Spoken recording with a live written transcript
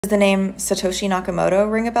Does the name Satoshi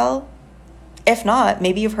Nakamoto ring a bell? If not,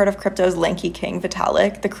 maybe you've heard of crypto's lanky king,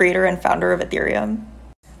 Vitalik, the creator and founder of Ethereum.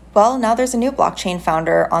 Well, now there's a new blockchain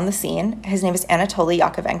founder on the scene. His name is Anatoly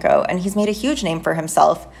Yakovenko, and he's made a huge name for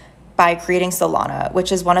himself by creating Solana,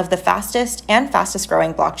 which is one of the fastest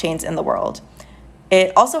growing blockchains in the world.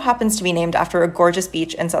 It also happens to be named after a gorgeous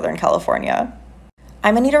beach in Southern California.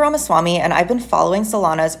 I'm Anita Ramaswamy, and I've been following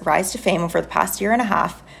Solana's rise to fame over the past year and a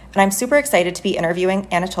half, and I'm super excited to be interviewing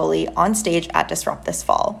Anatoly on stage at Disrupt this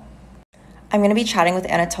fall. I'm going to be chatting with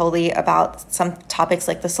Anatoly about some topics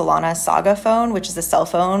like the Solana Saga phone, which is a cell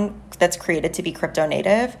phone that's created to be crypto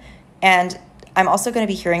native. And I'm also going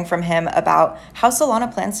to be hearing from him about how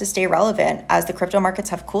Solana plans to stay relevant as the crypto markets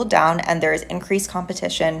have cooled down and there is increased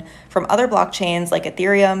competition from other blockchains like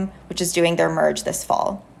Ethereum, which is doing their merge this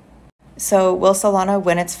fall. So will Solana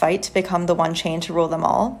win its fight to become the one chain to rule them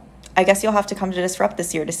all? I guess you'll have to come to Disrupt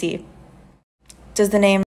this year to see. Does the name